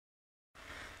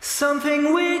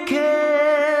Something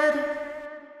wicked,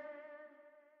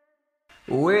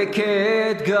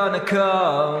 wicked gonna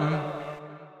come.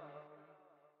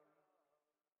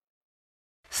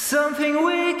 Something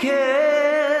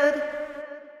wicked,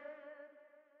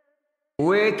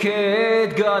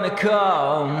 wicked gonna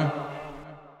come.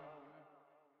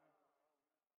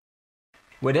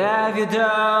 What have you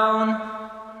done?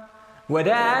 What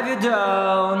have you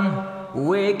done?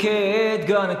 Wicked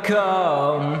gonna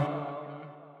come.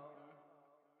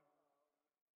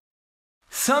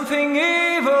 Something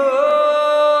evil,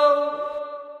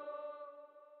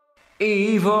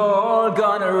 evil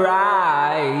gonna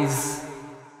rise.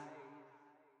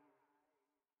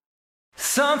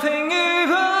 Something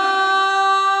evil,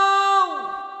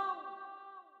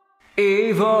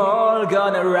 evil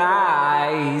gonna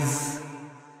rise.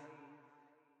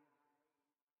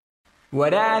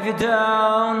 What have you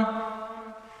done?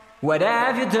 What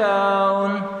have you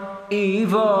done?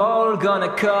 Evil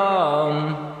gonna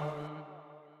come.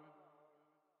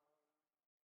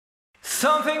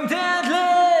 Something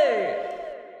deadly,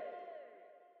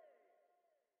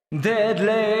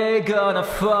 deadly gonna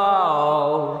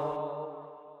fall.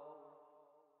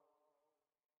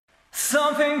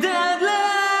 Something deadly,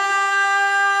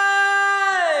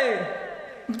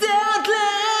 deadly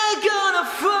gonna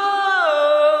fall.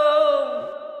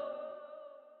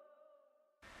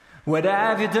 What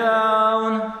have you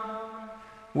done?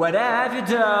 What have you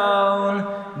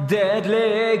done?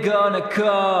 Deadly gonna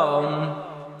come.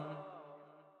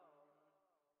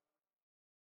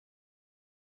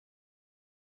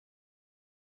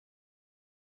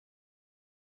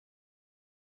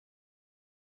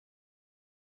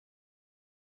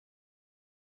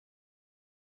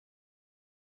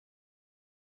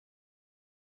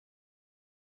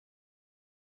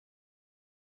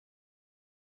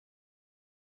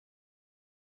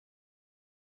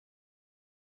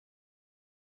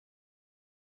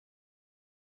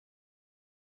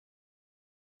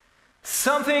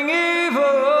 Something evil,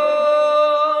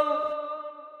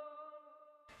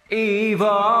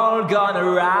 evil gonna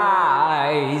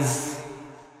rise.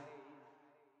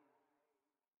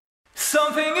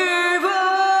 Something evil,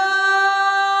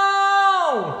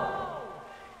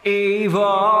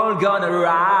 evil gonna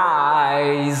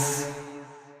rise.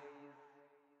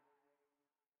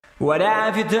 What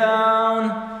have you done?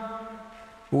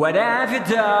 What have you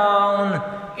done?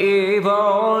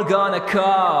 Evil gonna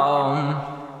come.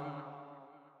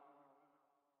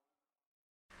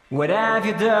 What have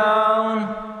you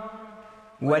done?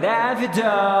 What have you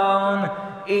done?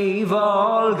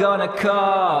 Evil gonna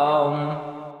come.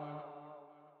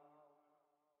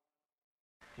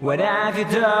 What have you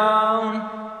done?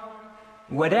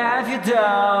 What have you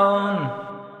done?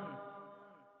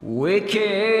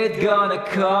 Wicked gonna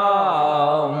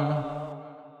come.